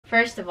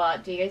First of all,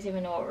 do you guys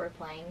even know what we're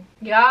playing?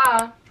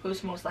 Yeah.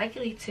 Who's most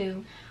likely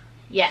to?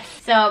 Yes.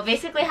 So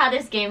basically how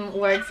this game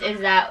works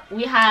is that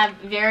we have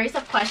various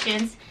of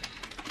questions.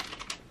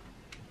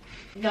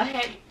 Go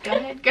ahead,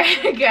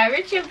 grab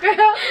your chip,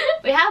 girl.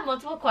 We have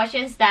multiple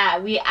questions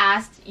that we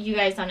asked you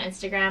guys on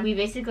Instagram. We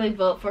basically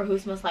vote for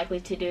who's most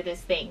likely to do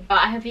this thing.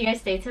 I hope you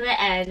guys stay to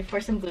the end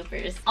for some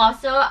bloopers.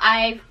 Also,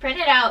 I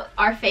printed out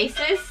our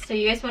faces, so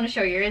you guys want to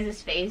show your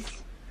guys'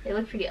 face. They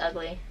look pretty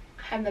ugly.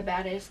 I'm the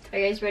baddest. Are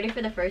you guys ready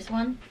for the first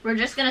one? We're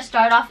just gonna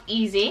start off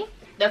easy.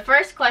 The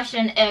first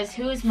question is,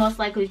 who's most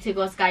likely to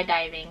go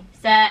skydiving?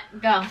 Set,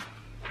 go.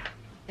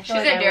 She's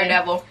a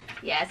daredevil.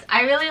 Yes,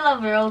 I really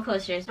love roller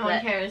coasters. No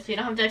one cares. You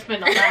don't have to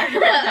explain all that.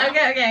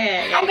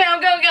 Okay. I'm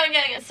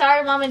good.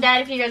 Sorry, mom and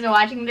dad, if you guys are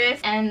watching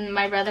this, and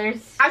my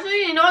brothers.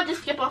 Actually, you know what?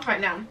 Just skip off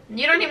right now.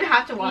 You don't even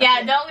have to watch.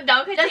 Yeah, it. don't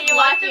continue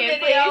watching the it,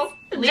 video.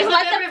 please. Just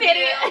let the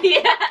video.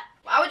 Yeah.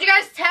 Why would you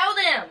guys tell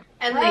them?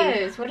 And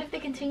leave. What if they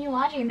continue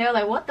watching? They're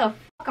like, what the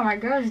fuck are my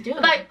girls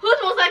doing? Like, who's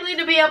most likely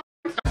to be a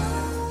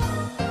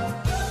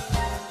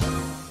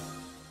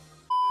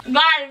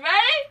Guys,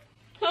 ready?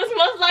 Who's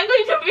most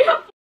likely to be a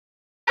person?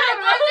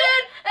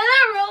 Is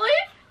that really?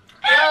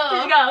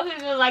 Let's go.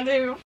 Who's most likely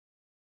to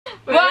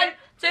be 1,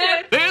 2.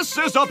 This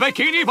is a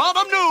Bikini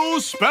Bottom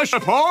News special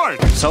report.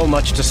 So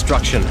much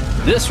destruction.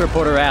 This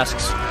reporter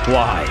asks,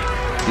 why?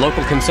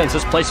 Local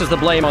consensus places the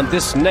blame on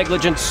this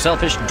negligent,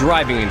 selfish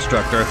driving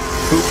instructor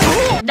who...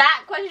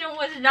 That question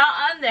was not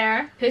on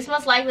there. Who's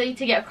most likely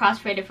to get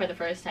cross-braided for the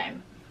first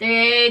time?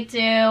 3,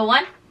 2,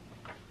 1.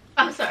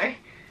 I'm sorry.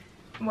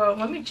 Well,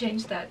 let me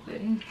change that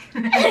then.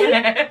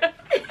 It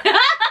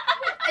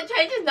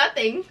changes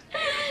nothing.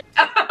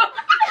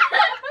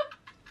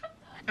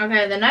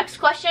 Okay, the next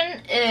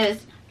question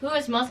is, who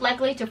is most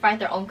likely to fight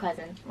their own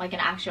cousin? Like an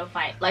actual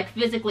fight. Like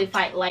physically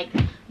fight. Like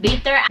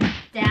beat their ass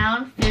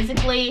down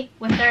physically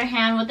with their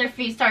hand, with their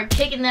feet, start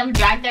kicking them,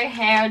 drag their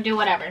hair, do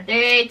whatever.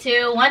 3,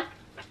 2, 1.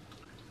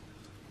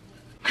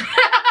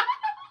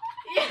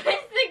 You guys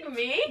think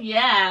me?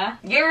 Yeah.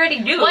 You already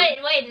do.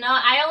 Wait, no,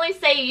 I only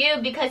say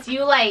you because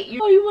you like,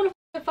 oh, you want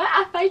to fight?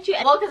 I fight you.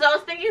 Well, because I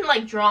was thinking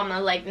like drama,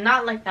 like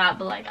not like that,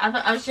 but like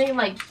I was thinking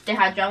like they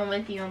had drama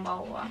with you and blah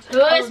blah blah.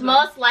 Who is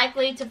most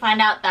likely to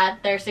find out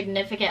that their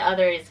significant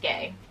other is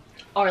gay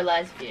or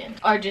lesbian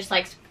or just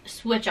like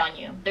switch on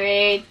you?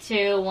 3,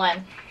 2,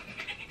 1.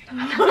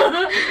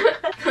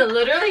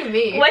 Literally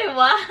me. Wait,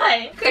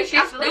 why? Cause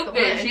she's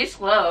stupid. She's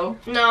slow.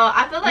 No,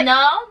 I feel like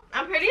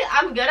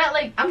I'm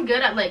good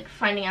at like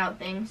finding out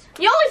things.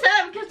 You only said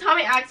that because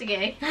Tommy acts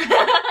gay.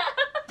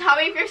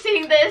 Tommy, if you're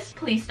seeing this,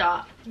 please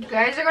stop. You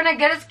guys are gonna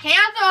get us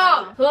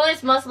canceled. Who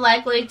is most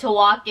likely to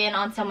walk in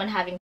on someone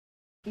having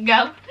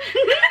go?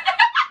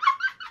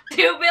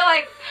 To be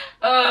like,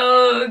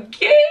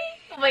 okay.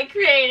 Wait,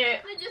 create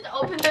it. I just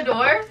open the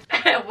door.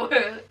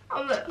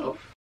 I'm like,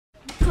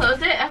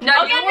 close it.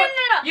 No, okay,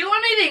 no. You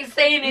won't even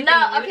say anything.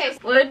 No, okay.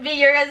 What would be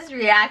your guys'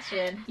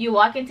 reaction? You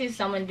walk into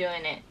someone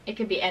doing it. It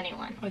could be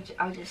anyone.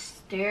 I'll just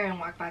stare and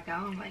walk back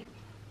out. I'm like,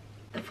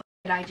 the f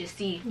did I just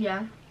see?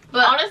 Yeah.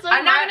 But honestly,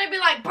 I'm not gonna be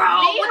like, bro,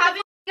 what the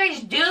f are you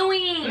guys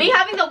doing? Me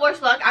having the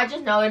worst luck, I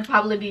just know it'd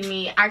probably be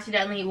me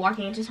accidentally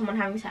walking into someone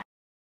having sex.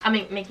 I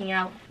mean, making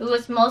out. Who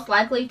is most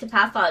likely to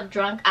pass out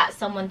drunk at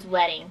someone's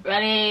wedding?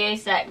 Ready,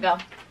 set, go.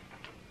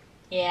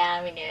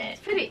 Yeah, we knew it.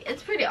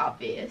 It's pretty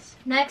obvious.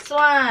 Next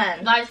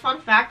one. Guys,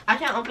 fun fact, I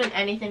can't open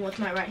anything with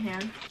my right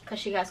hand. Because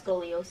she got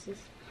scoliosis.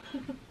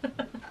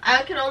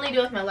 I can only do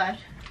it with my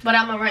left, but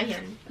I'm a right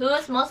hand. Who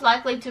is most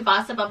likely to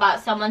gossip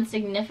about someone's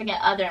significant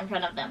other in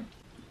front of them?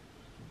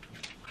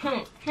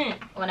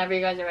 Whenever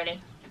you guys are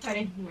ready.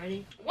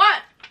 Ready?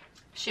 What?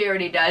 She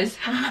already does.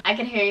 I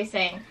can hear you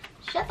saying,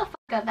 shut the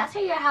fuck up. That's how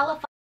you're hella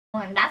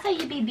f***ing. That's how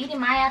you be beating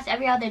my ass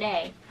every other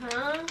day.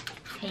 Huh?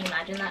 Can you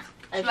imagine that?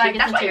 Like,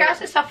 that's why your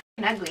ass is so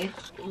f***ing ugly.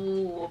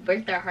 Ooh,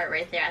 break their heart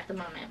right there at the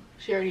moment.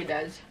 She already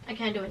does. I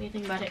can't do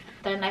anything about it.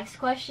 The next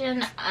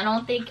question, I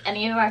don't think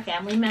any of our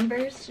family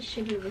members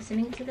should be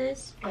listening to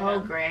this. Oh,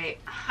 great.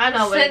 I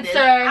know what it is.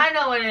 I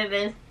know what it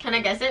is. Can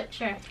I guess it?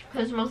 Sure.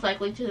 Who's most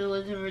likely to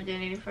lose their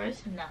virginity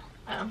first? No.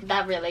 Oh.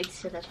 That relates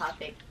to the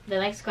topic. The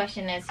next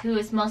question is, who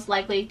is most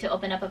likely to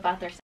open up about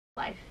their sex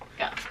life?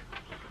 Go.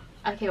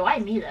 Okay, why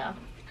me though?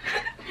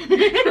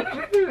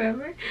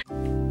 Remember?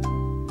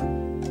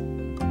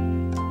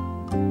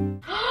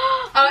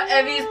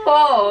 Evie's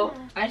poll.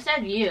 I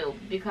said you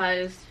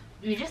because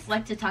we just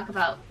like to talk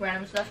about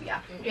Random stuff,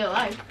 yeah. Your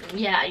life.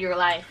 Yeah, your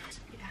life.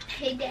 Yeah.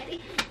 Hey,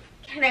 Daddy,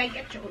 can I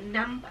get your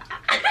number?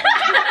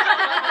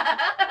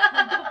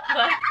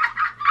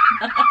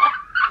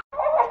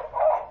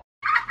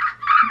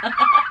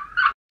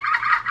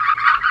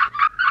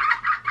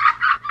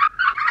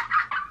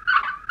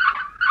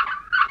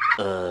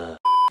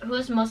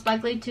 Who's most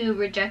likely to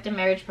reject a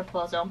marriage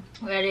proposal?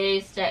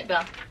 Ready, set,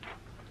 go.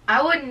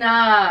 I would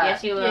not.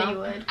 Yes, you will. Yeah, you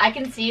would. I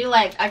can see you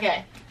like,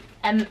 okay,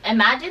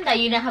 imagine that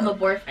you didn't have a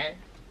boyfriend.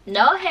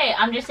 No, hey,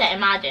 I'm just saying,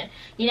 imagine.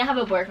 You didn't have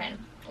a boyfriend.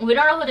 We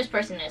don't know who this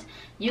person is.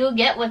 You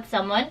get with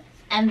someone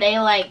and they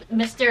like,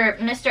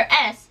 Mr.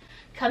 S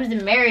comes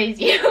and marries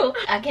you.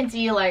 I can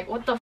see you like,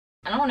 what the f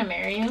I don't want to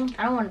marry you.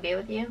 I don't want to be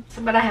with you.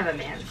 But I have a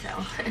man, so.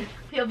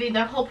 POV,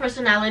 their whole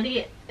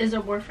personality is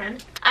a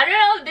boyfriend. I don't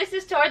know if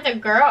this is towards a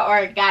girl or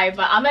a guy,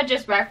 but I'm gonna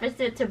just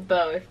reference it to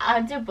both.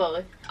 I'll do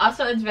both.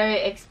 Also, it's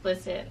very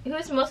explicit.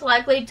 Who's most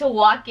likely to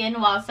walk in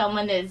while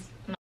someone is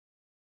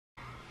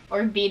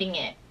or beating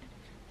it?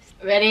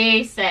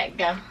 Ready, set,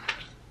 go.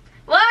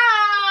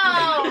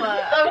 Wow!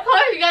 Of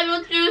course you guys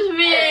will choose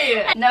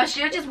me! No,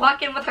 she would just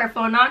walk in with her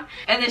phone on,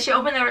 and then she'll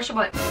open the door, she'll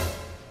be like,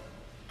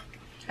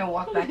 and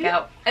walk back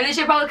out. And then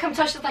she'll probably come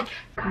touch it like,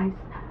 guys,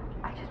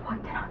 I just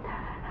walked in on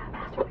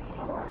that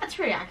masturbating. That's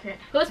pretty accurate.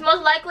 Who's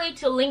most likely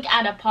to link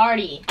at a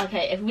party?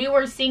 Okay, if we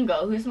were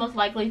single, who's most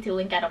likely to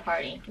link at a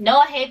party?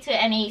 No hate to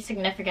any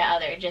significant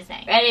other, just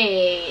saying.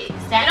 Ready,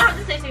 set. You don't have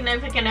to say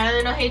significant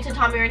other, no hate to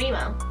Tommy or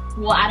Nemo.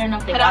 Well, I don't know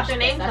if they put out their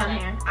names on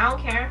here. I don't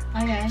care.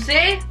 Okay.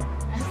 See?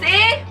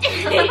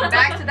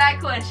 Back to that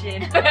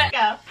question.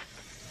 Go.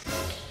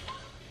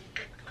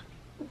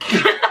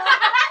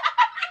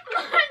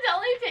 It's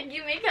only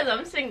picking me because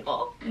I'm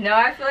single. No,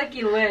 I feel like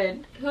you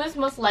would. Who's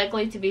most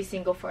likely to be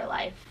single for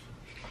life?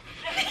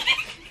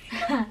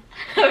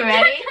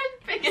 Ready?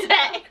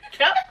 Set,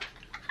 go.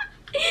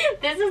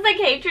 This is like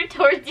hatred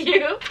towards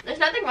you. There's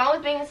nothing wrong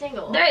with being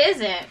single. There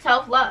isn't.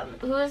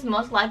 Self-love. Who is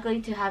most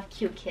likely to have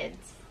cute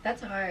kids?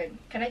 That's hard.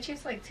 Can I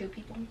choose like 2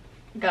 people?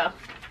 Go.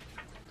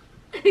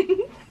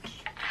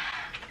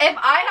 If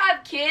I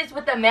have kids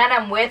with the man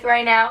I'm with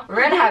right now,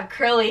 we're gonna have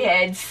curly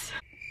heads.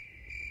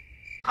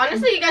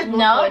 Honestly, you guys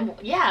both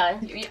would. Yeah.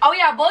 Oh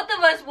yeah, both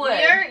of us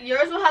would.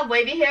 Yours will have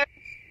wavy hair.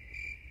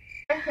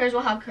 Hers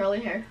will have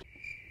curly hair.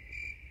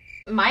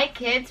 My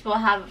kids will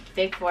have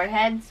big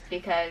foreheads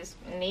because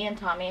me and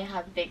Tommy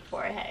have big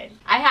foreheads.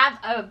 I have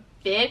a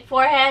big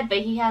forehead, but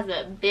he has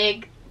a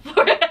big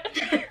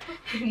forehead.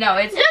 No,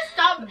 it's just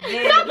stop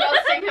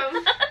roasting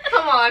him.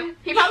 Come on.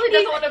 He probably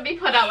doesn't want to be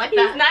put out like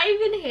that. He's not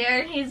even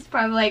here. He's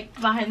probably like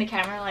behind the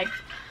camera like,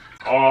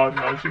 Oh,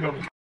 no, she got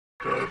me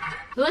good.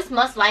 who's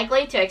most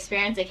likely to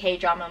experience a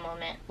K-drama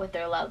moment with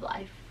their love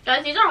life?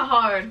 Guys, these are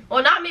hard.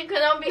 Well, not me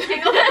because I'm going to be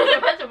single for the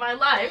rest of my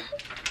life.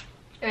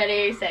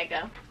 Ready, set,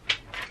 go.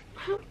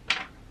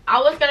 I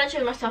was going to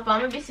choose myself, but I'm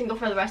going to be single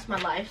for the rest of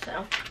my life,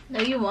 so. No,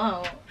 you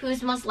won't.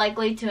 Who's most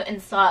likely to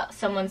insult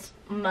someone's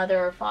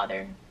mother or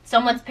father?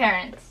 Someone's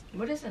parents.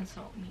 What does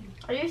insult mean?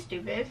 Are you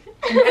stupid?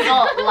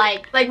 Insult,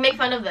 like make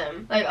fun of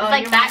them. Like, oh,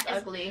 like your back,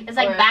 mom's ugly. It's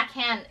like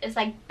backhand. It's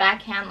like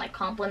backhand, like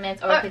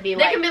compliments, or it could be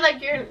they like. can be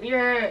like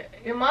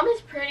your mom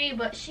is pretty,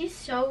 but she's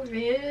so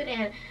rude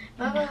and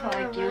blah blah blah.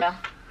 Like you.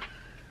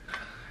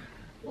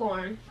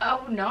 Lauren.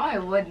 Oh no, I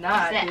would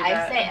not.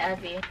 I say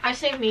Evie. I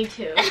say me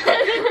too.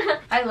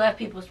 I love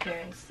people's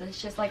parents.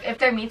 It's just like if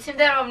they're mean to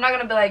them, I'm not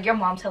gonna be like your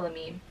mom's hella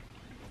mean.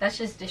 That's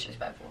just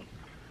disrespectful.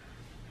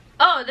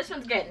 Oh, this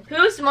one's good.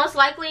 Who's most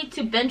likely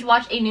to binge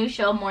watch a new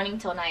show morning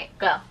till night?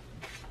 Go.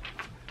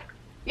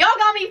 Y'all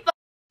got me.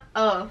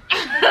 Oh.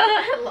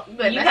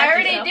 You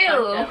already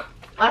do.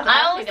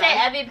 I always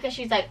say Evie because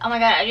she's like, oh my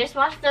god, I just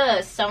watched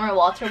the Summer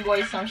Walter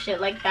Boy, some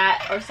shit like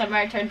that, or Summer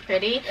I Turned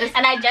Pretty,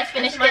 and I just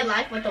finished my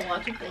life with the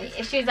Walter Boys.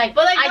 She's like,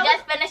 but like, I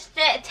just finished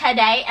it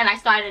today, and I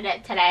started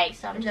it today,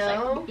 so I'm just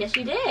like, yes,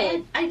 you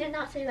did. I did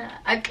not say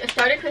that. I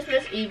started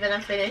Christmas Eve and I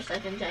finished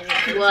like in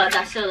January. Well,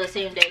 that's still the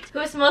same date.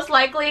 Who's most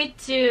likely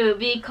to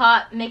be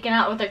caught making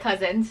out with their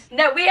cousins?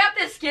 No, we have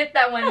to skip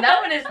that one.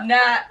 That one is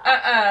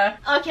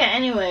not. Okay,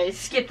 anyways,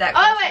 skip that.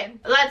 Oh wait,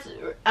 let's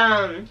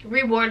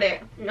reword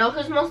it. Know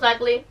who's most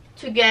likely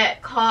to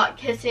get caught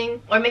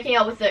kissing or making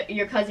out with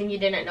your cousin you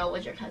didn't know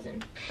was your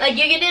cousin. Like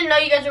you didn't know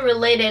you guys were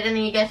related, and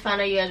then you guys found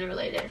out you guys were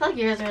related. I feel like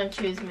you guys are gonna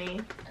choose me.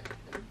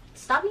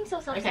 Stop being so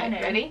self-centered.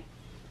 Okay, ready?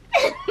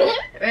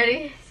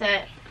 Ready,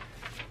 set.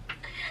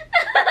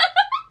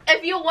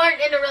 If you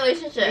weren't in a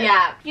relationship.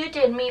 Yeah. You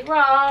did me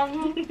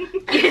wrong.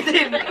 You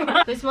did me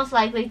wrong. Who's most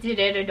likely to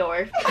date a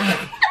dwarf?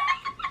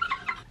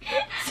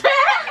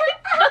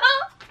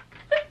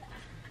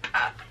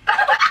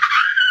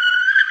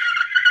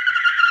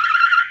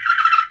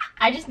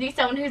 I just need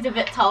someone who's a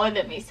bit taller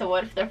than me, so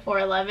what if they're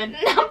 4'11"?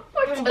 No,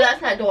 but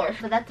that's not dwarf.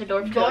 But that's a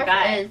dwarf. Dwarf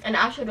guy. is, an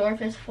actual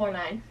dwarf is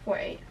 4'9",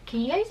 4'8".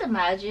 Can you guys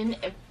imagine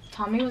if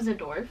Tommy was a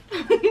dwarf?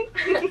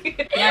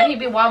 Yeah, he'd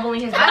be wobbling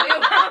his body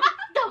around.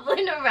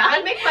 Doubling around.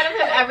 I'd make fun of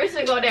him every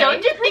single day.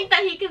 Don't you think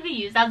that he could be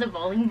used as a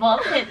bowling ball?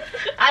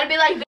 I'd be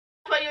like,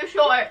 but you're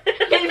short.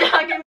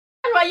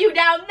 Why you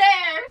down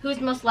there? Who's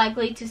most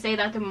likely to say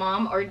that their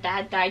mom or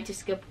dad died to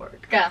skip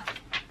work? Go.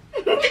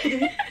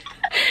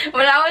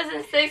 When I was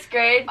in 6th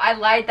grade, I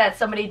lied that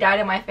somebody died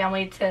in my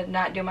family to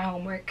not do my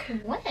homework.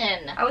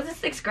 When? I was in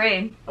 6th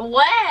grade.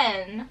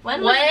 When?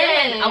 When was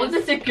this? I was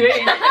in 6th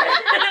grade.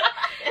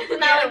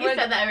 Yeah, you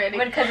said that already.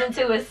 When cousin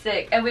 2 was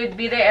sick, and we'd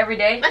be there every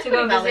day to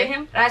go visit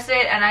him.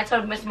 And I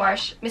told Miss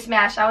Mash,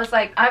 I was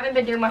like, I haven't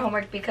been doing my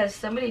homework because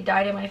somebody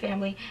died in my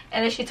family.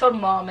 And then she told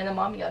mom, and the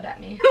mom yelled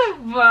at me.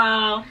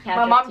 Wow.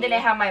 My mom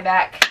didn't have my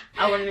back.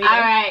 I wouldn't either.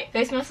 Alright,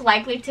 who's most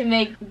likely to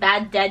make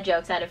bad dead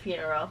jokes at a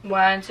funeral?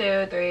 1,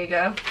 2, 3,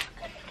 go.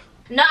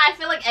 No, I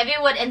feel like Evie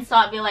would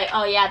insult, be like,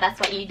 oh yeah, that's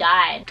what you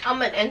died.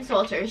 I'm an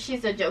insulter.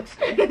 She's a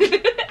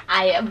jokester.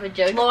 I am a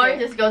jokester. Lauren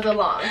just goes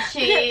along.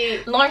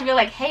 Lauren be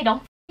like, hey,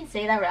 don't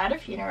say that we're at a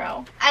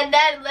funeral. And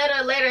then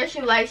later she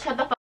be like, shut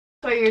the fuck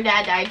up, or your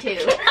dad died too.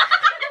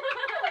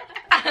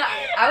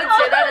 I would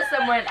say that as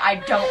someone I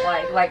don't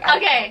like. Like,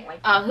 okay.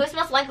 Who's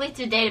most likely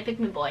to date a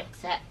pick-me boy?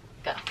 Set,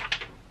 go.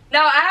 No,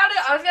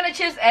 I was gonna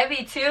choose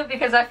Evie too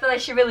because I feel like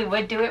she really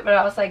would do it, but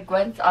I was like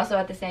Gwen's also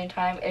at the same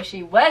time if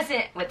she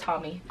wasn't with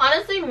Tommy.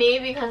 Honestly, me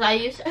because I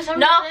used to.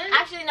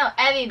 Actually no,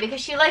 Evie because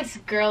she likes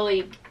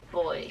girly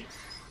boys.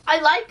 I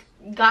like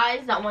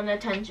guys that want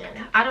attention.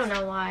 I don't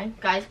know why.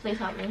 Guys, please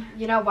help me.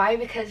 You know why?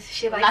 Because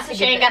she likes. That's why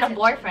she ain't got a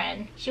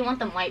boyfriend. She want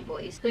them white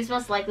boys. Who's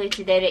most likely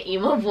to date an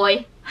emo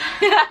boy?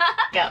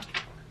 Go.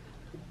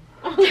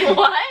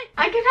 What?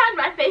 I could hide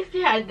my face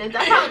behind this.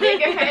 That's how big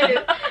your head is.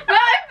 No,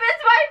 it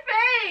fits my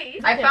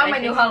face. I found my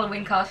new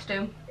Halloween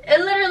costume. It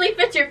literally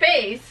fits your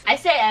face. I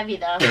say Evie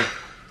though.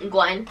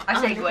 Gwen. I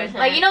say Gwen.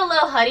 Like, you know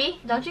Lil Huddy?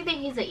 Don't you think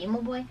he's an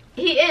emo boy?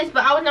 He is,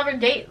 but I would never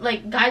date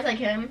like guys like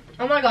him.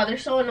 Oh my god, they're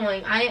so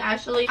annoying. I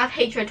actually have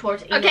hatred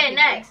towards emo Okay, people.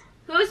 next.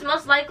 Who's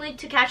most likely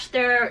to catch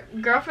their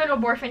girlfriend or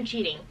boyfriend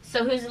cheating?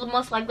 So who's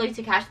most likely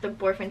to catch their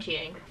boyfriend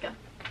cheating? Go.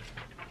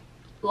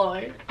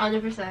 Lauren,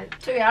 100%.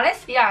 To be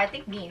honest, yeah, I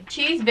think me.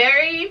 She's good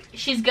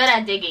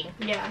at digging.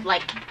 yeah.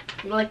 Like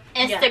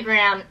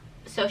Instagram,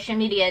 social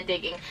media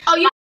digging. Oh,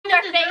 you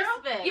Their this girl?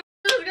 Facebook. You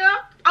this girl?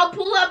 I'll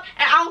pull up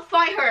and I'll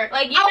fight her.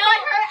 Like, I'll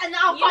fight her and then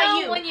I'll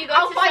fight you. When you go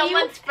I'll to fight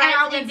someone's you, and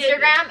I'll friend's be digging.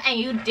 Instagram and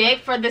you dig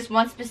for this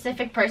one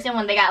specific person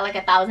when they got like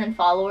 1,000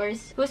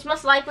 followers, who's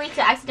most likely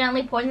to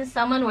accidentally poison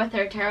someone with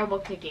her terrible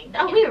cooking?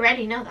 Oh, we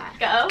already know that.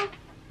 Go.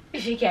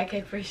 She can't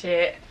cook for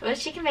shit. Well,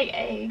 she can make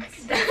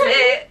eggs. That's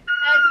it.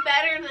 It's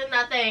better than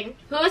nothing.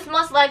 Who's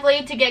most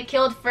likely to get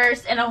killed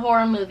first in a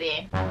horror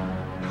movie?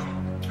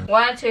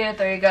 1, 2,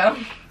 3, go.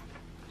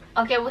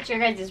 Okay, what's your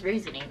guys'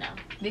 reasoning though?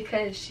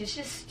 Because she's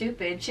just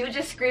stupid. She would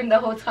just scream the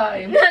whole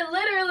time.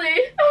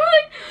 Literally.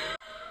 I'm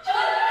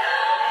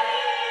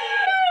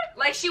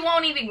Like, she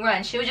won't even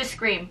run. She would just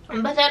scream.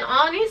 like, but then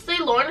honestly,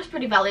 Lauren is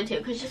pretty valid too,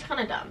 because she's kind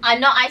of dumb. I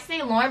know, I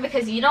say Lauren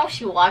because you know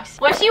she walks.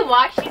 When she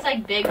walks, she's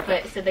like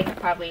Bigfoot, so they could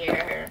probably hear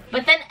her.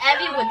 But then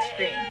Evie would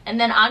scream, and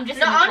then I'm just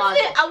No, in the honestly,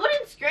 closet. I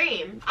wouldn't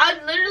scream.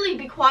 I'd literally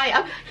be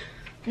quiet.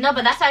 No,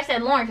 but that's why I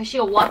said Lauren, because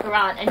she'll walk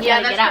around and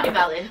Yeah, try to that's get out. pretty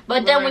valid.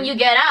 But then when you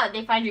get out,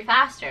 they find you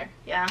faster.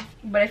 Yeah.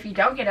 But if you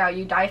don't get out,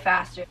 you die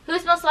faster.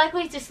 Who's most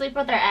likely to sleep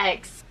with their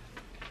ex?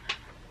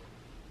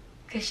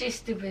 Because she's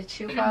stupid.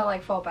 She'll probably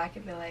like fall back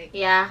and be like...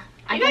 Yeah.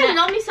 You guys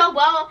know me so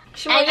well. And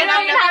you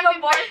don't even have a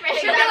boyfriend.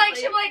 She'll be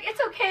like, it's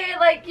okay,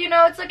 like, you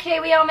know, it's okay,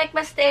 we all make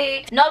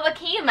mistakes. No, but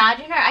can you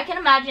imagine her? I can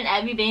imagine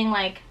Evie being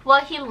like,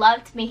 well, he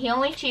loved me. He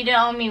only cheated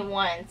on me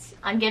once.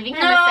 I'm giving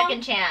him a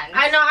second chance.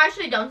 I know, I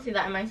actually don't see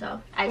that in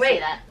myself. I see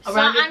that. So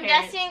around your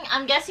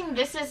I'm guessing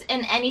this is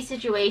in any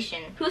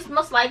situation. Who's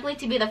most likely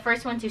to be the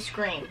first one to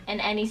scream in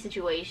any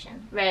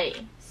situation?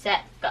 Ready,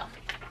 set, go.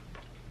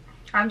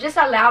 I'm just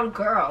a loud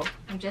girl.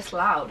 I'm just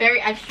loud.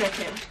 Very extra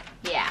too.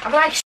 Yeah. I'm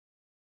like,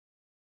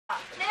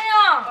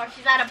 damn. Or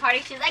she's at a party,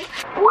 she's like,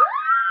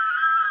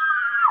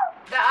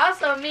 That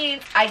also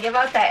means I give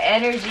out that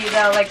energy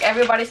though. Like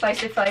everybody likes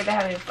to feel like they're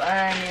having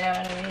fun, you know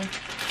what I mean?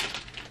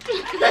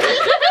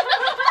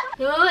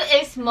 who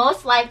is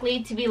most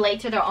likely to be late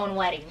to their own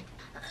wedding?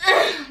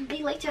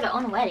 Be late to their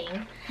own wedding?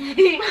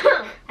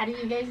 How do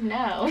you guys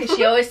know? Because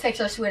she always takes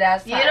her sweet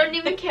ass time. You don't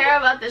even care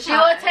about this. She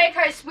will take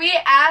her sweet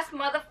ass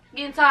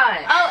motherfucking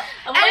time. Oh,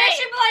 and then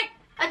she'll be like,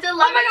 it's 11.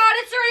 oh my god,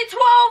 it's already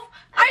 12.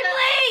 I'm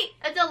late.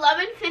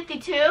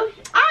 It's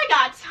 11:52. I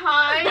got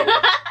time.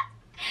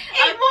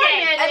 8 more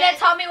minutes. And then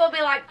Tommy will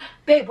be like,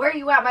 babe, where are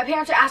you at? My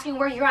parents are asking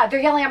where you're at. They're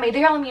yelling at me.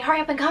 They're yelling at me.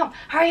 Hurry up and come.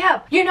 Hurry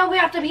up. You know we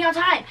have to be on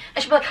time.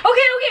 And she'll be like,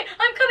 okay,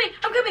 I'm coming.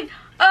 I'm putting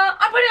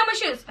on my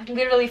shoes. I'm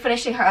literally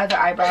finishing her other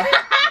eyebrow.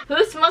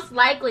 Who's most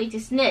likely to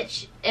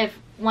snitch if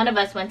one of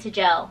us went to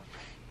jail?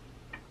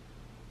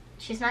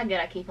 She's not good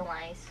at keeping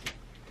lies.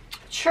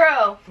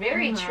 True.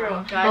 Very true.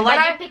 God. But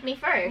Why'd you pick me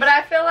first? But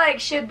I feel like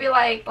she'd be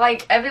like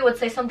Evie would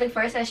say something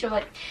first and she'd be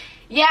like,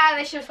 yeah, and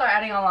then she'll start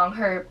adding along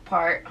her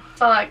part.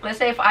 So like, let's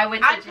say if I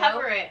went to I'd jail.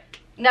 cover it.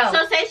 No.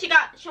 So say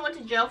she went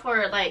to jail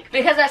for like.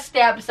 Because I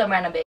stabbed some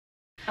random bitch.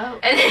 Oh.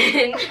 And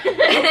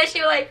then she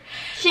was like,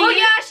 oh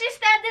yeah, she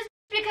stabbed this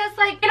because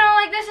like, you know,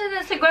 like this and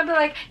this. And Gwen be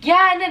like,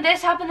 yeah, and then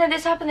this happened, and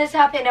this happened, this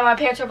happened. And my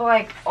parents would be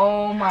like,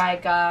 oh my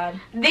god.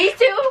 These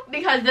two,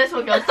 because this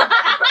one goes.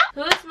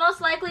 Who's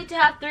most likely to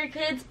have 3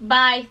 kids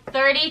by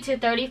 30 to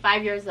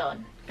 35 years old?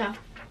 Go.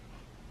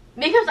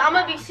 Because I'm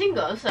gonna be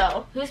single,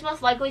 so. Who's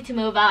most likely to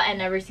move out and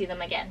never see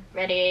them again?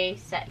 Ready,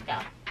 set, go.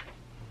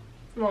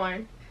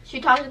 Lauren. She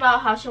talks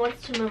about how she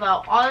wants to move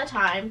out all the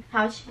time.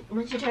 How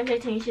when she turns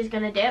 18, she's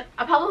gonna dip.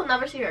 I probably will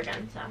never see her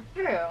again. So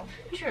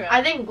True.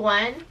 I think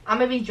Gwen. I'm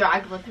gonna be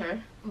dragged with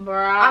her.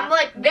 Bruh. I'm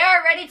like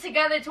They're already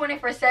together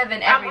 24/7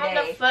 every I'm on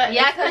day. the foot.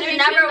 Yeah, It's 'cause you're you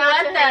never choose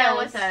not with to hang out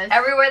us. with us.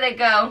 Everywhere they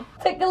go.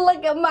 Take a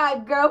look at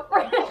my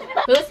girlfriend.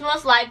 Who's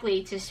most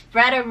likely to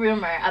spread a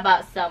rumor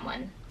about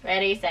someone?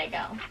 Ready, set,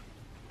 go.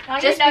 Oh,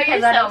 Just you know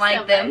because I yourself don't like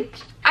so them.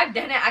 much. I I've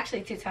done it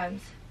actually 2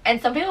 times. And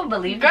some people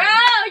believe Girl,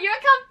 me. you're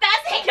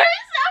confessing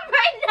yourself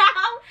right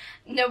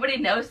now. Nobody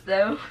knows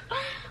though.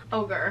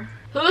 Oh, girl.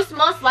 Who's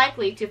most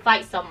likely to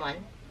fight someone?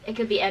 It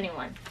could be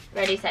anyone.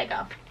 Ready, set,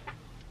 go.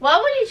 Why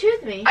would you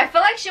choose me? I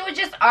feel like she would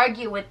just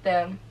argue with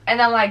them and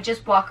then like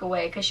just walk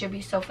away because she'd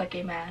be so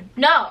fucking mad.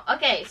 No,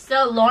 okay,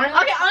 so Lauren.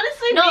 Okay,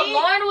 honestly, no, me.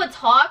 Lauren would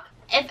talk.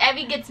 If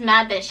Evie gets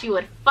mad, then she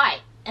would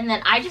fight, and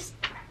then I just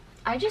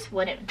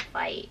wouldn't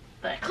fight.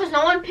 But Cause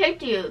no one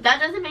picked you.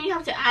 That doesn't mean you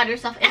have to add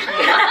yourself in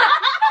there.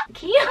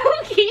 can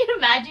you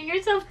imagine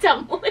yourself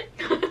tumbling?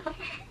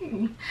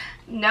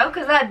 No,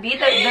 because I'd be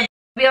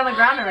be on the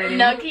ground already.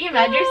 No, can you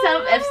imagine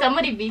yourself if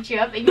somebody beat you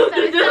up and you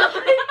started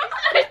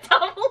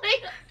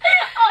tumbling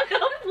on the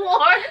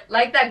floor?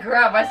 Like that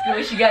girl at my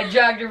school, she got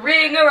dragged a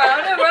ring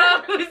around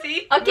her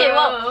pussy. Okay, Bro.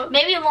 well,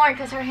 maybe Lauren,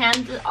 because her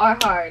hands are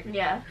hard.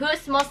 Yeah.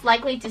 Who's most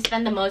likely to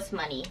spend the most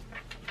money?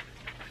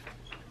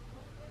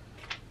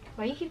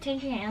 Why do you keep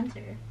changing your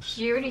answer?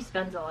 She already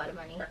spends a lot of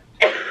money.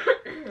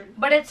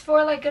 But it's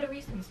for like good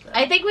reasons though.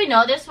 I think we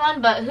know this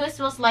one, but who's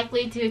most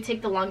likely to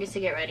take the longest to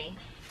get ready?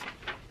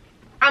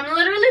 I'm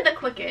literally the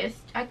quickest.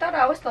 I thought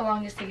I was the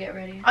longest to get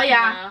ready. Oh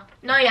yeah.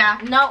 No, yeah.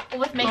 No,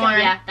 with makeup, Lauren.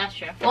 yeah, that's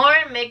true.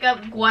 Lauren,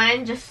 makeup,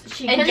 Gwen,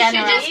 she In can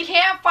general. she She just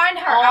can't find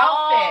her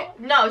outfit.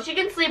 No, she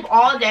can sleep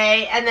all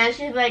day and then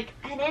she's like,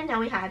 I didn't know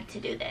we had to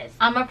do this.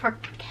 I'm a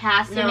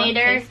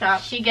procrastinator. No, okay,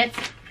 stop. She gets...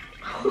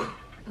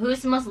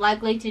 Who's most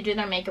likely to do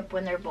their makeup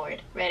when they're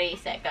bored? Ready,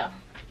 set, go.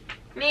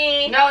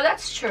 Me. No,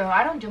 that's true.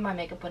 I don't do my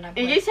makeup when I'm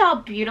Did bored. you see how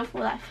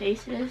beautiful that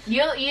face is?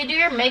 You do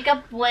your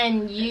makeup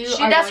when you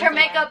She are does going her somewhere.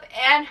 makeup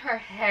and her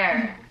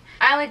hair.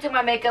 I only do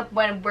my makeup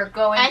when we're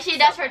going. And she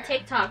does her somewhere.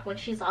 TikTok when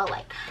she's all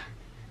like,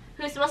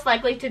 who's most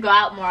likely to go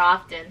out more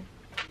often?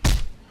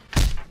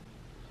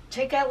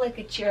 Take a look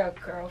at your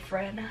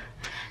girlfriend.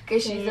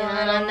 Cause she's Yeah,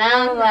 on I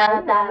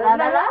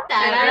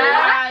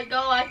go,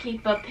 I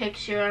keep a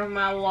picture of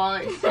my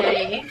wallet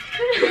safe.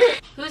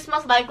 Who's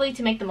most likely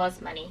to make the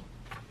most money?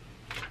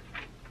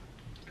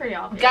 Pretty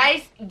obvious.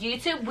 Guys,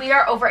 YouTube, we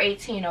are over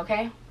 18,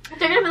 okay?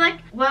 They're gonna be like,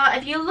 well,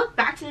 if you look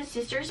back to the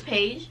sister's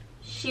page,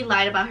 she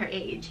lied about her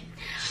age.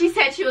 She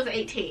said she was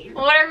 18.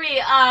 What are we,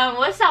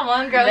 what's that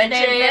one girl's name?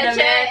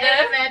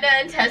 Amanda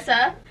and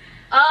Tessa.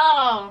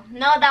 Oh,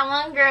 no, that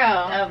one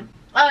girl.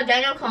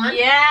 Daniel Kwan.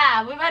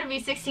 Yeah, we better be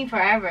 16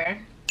 forever.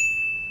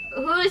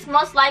 Who is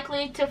most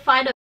likely to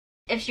fight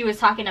if she was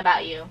talking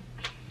about you?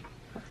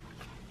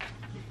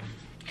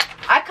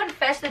 I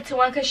confessed it to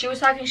one because she was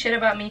talking shit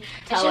about me. And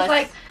Tell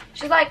us.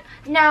 she's like,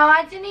 no,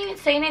 I didn't even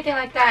say anything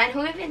like that. And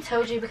who even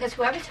told you? Because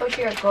whoever told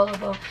you, you're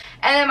gullible.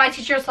 And then my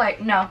teacher was like,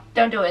 no,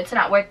 don't do it. It's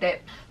not worth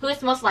it. Who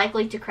is most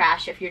likely to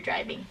crash if you're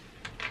driving?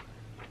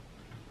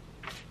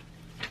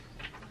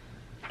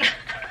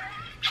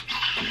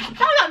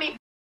 That got me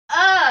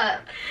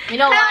up. You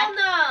know Hell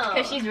why? no.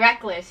 Because she's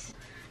reckless.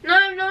 No,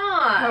 I'm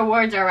not. Her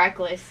words are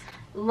reckless.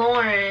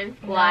 Lauren.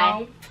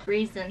 Why? No.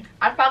 Reason.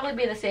 I'd probably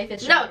be the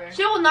safest No, driver.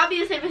 she will not be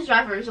the safest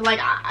driver. So, like,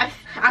 I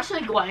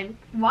actually, Gwen.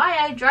 Why?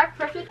 I drive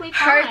perfectly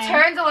Her fine.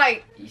 turns are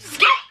like, The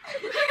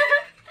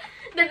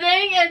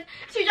thing is,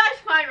 she drives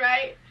fine,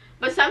 right?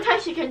 But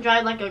sometimes she can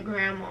drive like a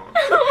grandma.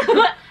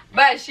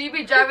 but she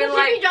be driving She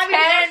like be driving 10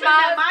 faster than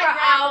miles my per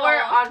hour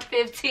grandma. on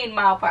 15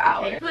 mile per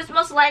hour. Who's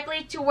most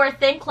likely to wear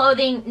thin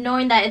clothing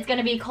knowing that it's going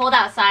to be cold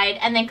outside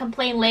and then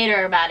complain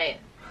later about it?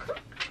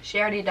 She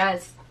already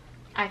does.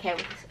 Okay,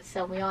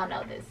 so we all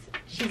know this.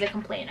 She's a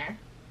complainer.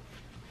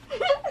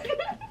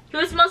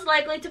 Who's most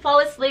likely to fall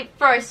asleep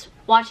first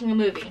watching a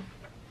movie?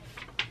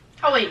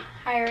 Oh, wait.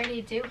 I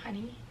already do,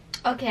 honey.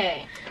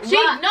 Okay.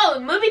 No,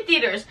 movie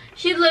theaters.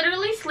 She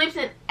literally sleeps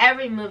in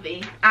every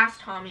movie. Ask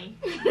Tommy.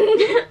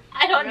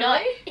 I don't know.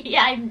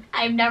 Yeah,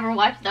 I've never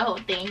watched the whole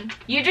thing.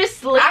 You just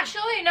sleep.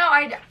 Actually, no.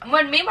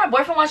 When me and my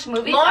boyfriend watch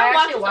movies, Lauren I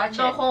actually watches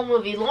watch the whole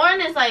movie. Lauren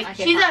is like,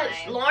 Okay,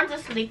 fine. Lauren's a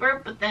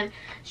sleeper, but then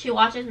she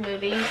watches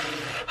movies. We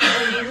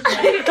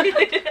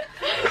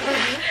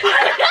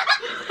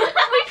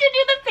should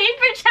do the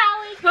paper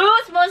challenge.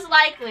 Who's most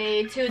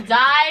likely to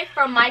die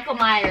from Michael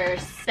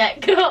Myers?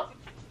 Set, go.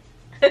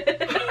 How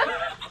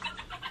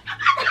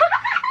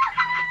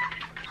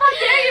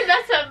dare you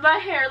mess up my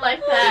hair like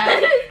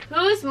that?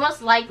 Who's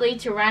most likely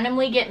to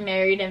randomly get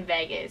married in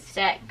Vegas?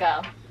 Set,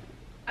 go.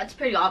 That's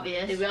pretty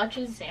obvious. Did we all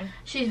choose the same?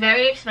 She's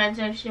very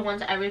expensive. She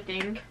wants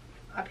everything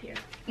up here.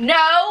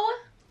 No.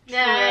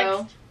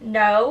 Next.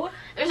 No.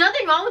 There's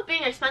nothing wrong with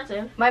being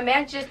expensive. My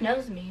man just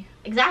knows me.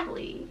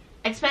 Exactly.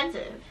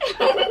 Expensive.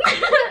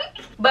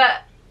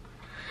 But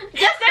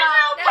Just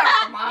stop.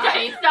 Never mind.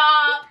 Just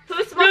stop.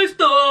 Who's most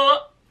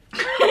stop.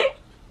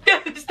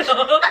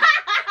 Stop.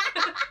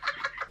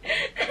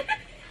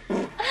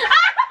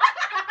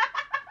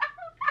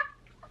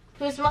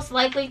 Who's most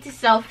likely to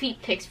sell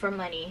feet pics for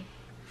money?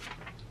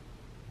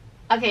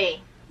 Okay,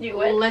 You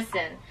would?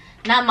 listen.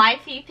 Not my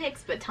feet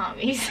pics, but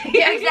Tommy's.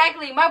 Yeah,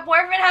 exactly. My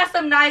boyfriend has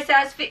some nice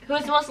ass feet.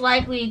 Who's most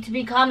likely to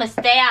become a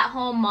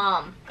stay-at-home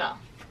mom? Go.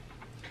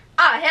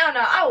 Ah, hell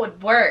no. I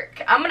would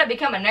work. I'm gonna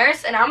become a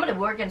nurse and I'm gonna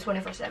work in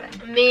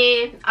 24/7.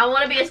 Me, I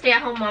want to be a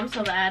stay-at-home mom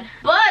so bad.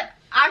 But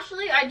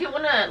actually, I do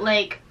want to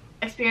like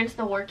experience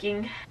the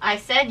working? I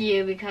said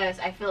you because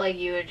I feel like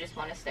you would just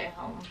want to stay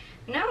home.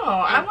 No,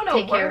 I want to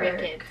take care of your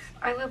work. kids.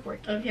 I love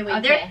working. Okay,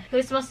 wait. Okay.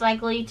 Who's most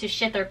likely to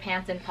shit their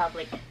pants in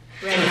public?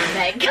 Ready,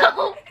 set,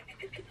 go.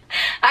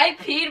 I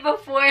peed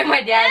before in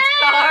my dad's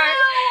car,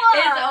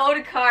 his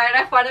old car, and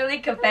I finally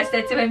confessed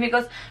it to him. He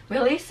goes,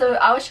 really? So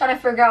I was trying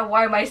to figure out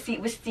why my seat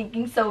was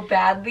stinking so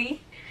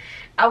badly.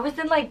 I was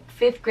in like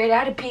 5th grade.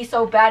 I had to pee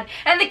so bad,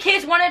 and the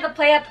kids wanted to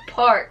play at the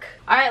park.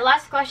 All right,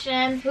 last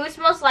question. Who's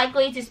most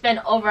likely to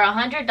spend over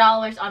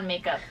 $100 on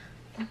makeup?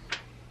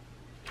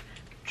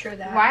 True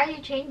that. Why are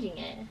you changing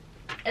it?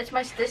 It's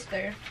my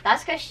sister.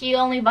 That's because she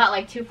only bought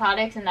like 2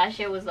 products and that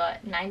shit was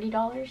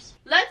 $90.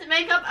 Let's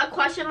make up a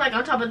question like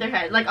on top of their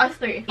head, like us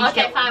 3.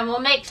 Okay, fine.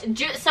 We'll make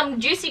some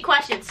juicy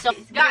questions. So,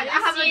 guys, I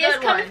have a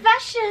good one.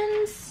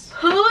 Confessions.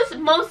 Who's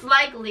most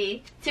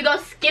likely to go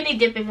skinny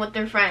dipping with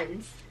their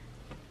friends?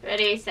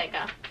 Ready, set,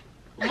 go.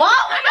 Why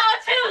would y'all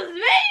choose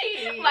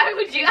me? Why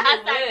would you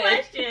ask that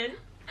question?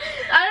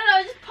 I don't know.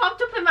 It just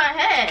popped up in my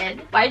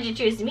head. Why did you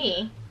choose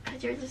me?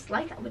 Because you're just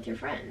like that with your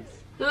friends.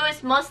 Who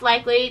is most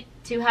likely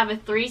to have a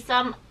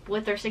threesome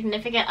with their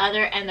significant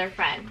other and their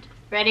friend?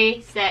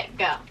 Ready, set,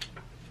 go.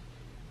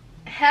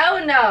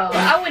 Hell no.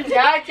 I would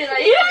not do that.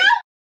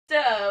 Yeah.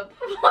 Up.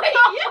 Wait,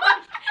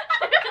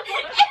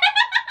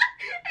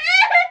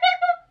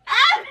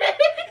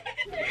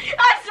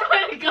 I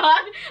swear to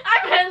God,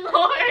 I meant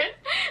Lauren.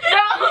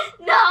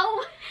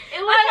 No. It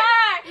was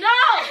her. No,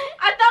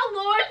 I thought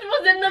Lauren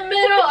was in the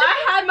middle.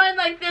 I had mine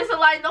like this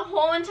aligned the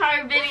whole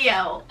entire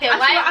video. Okay,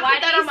 why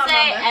did you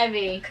say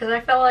Evie? Because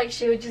I felt like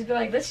she would just be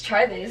like, let's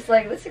try this.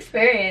 Like, let's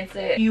experience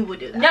it. You would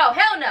do that. No,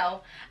 hell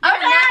no. I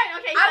would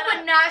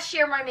Okay, not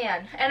share my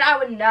man. And I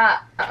would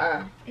not.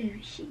 Ew,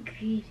 she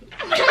greedy.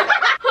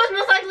 Who's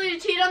most likely to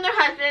cheat on their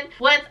husband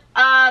with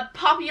a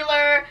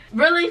popular,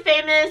 really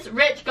famous,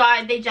 rich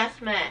guy they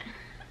just met?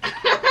 Of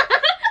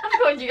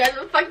course you guys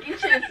would fucking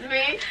choose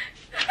me.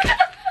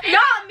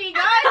 Not me,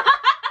 guys.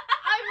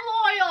 I'm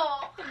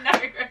loyal. No,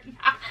 you're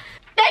not.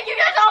 Thank you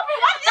guys all for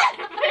watching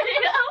the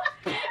video.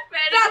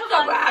 That's a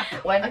wrap.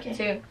 1, Okay. 2,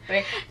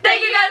 3. Thank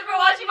you guys for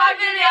watching my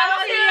video.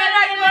 I'll see you in the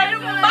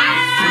next one.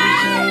 Bye.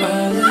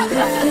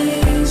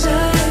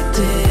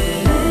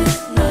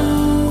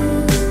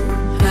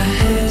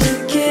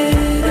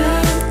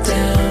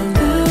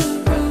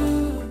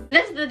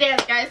 This is the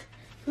dance, guys.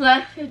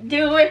 Let's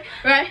do it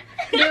right.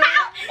 Do it.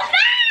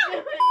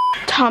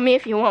 Tommy,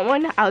 if you want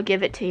one, I'll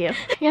give it to you.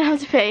 You're gonna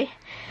have to pay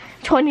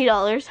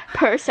 $20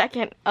 per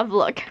second of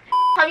look.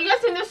 Have you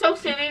guys seen the Soak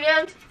City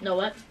dance? No,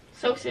 what?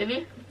 Soak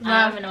City?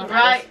 I don't even know what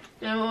right.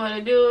 Don't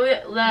wanna do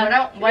it.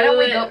 Left. Why don't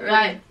we do go it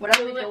right? Why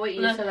don't we go with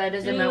you so that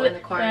doesn't melt in the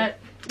car? Right.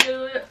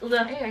 Do it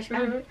left. Hey, Do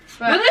right. it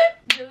right.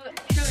 Do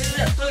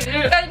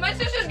it. Guys, my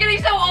sister's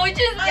getting so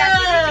anxious.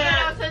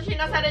 So she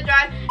knows how to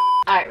drive.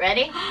 Alright,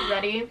 ready?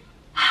 Ready?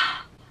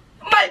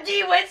 My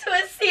G went to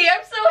a C.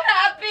 I'm so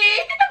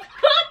happy.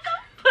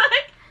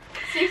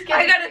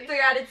 I got a 3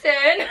 out of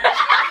 10.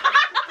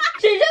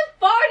 She just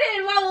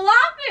farted while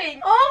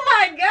laughing. Oh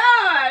my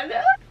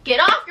god. Get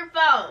off your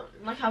phone.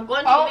 Like how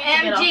Gwen told me to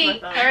get off my OMG.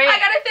 phone. I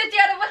got a 50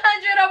 out of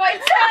 100 on my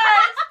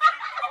test.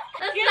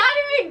 That's not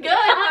even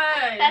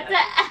good. That's a F.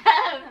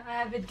 I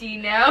have a D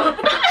now.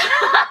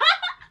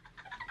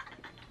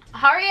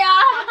 Hurry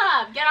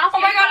up. Get off Oh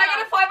your my god, phone. I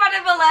got a 5 out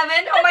of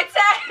 11 on my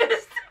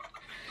test.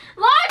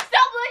 Lauren,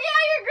 stop looking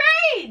at your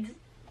grades.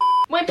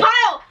 Wait,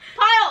 Pile.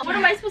 What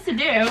am I supposed to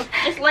do?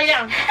 Just lay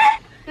down.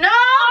 No.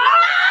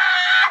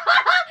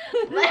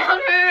 Lay on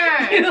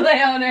her. You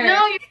lay on her.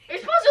 No, you're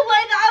supposed to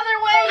lay the other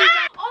way.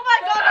 Oh my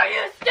god, are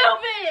you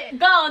stupid?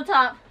 Go on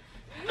top.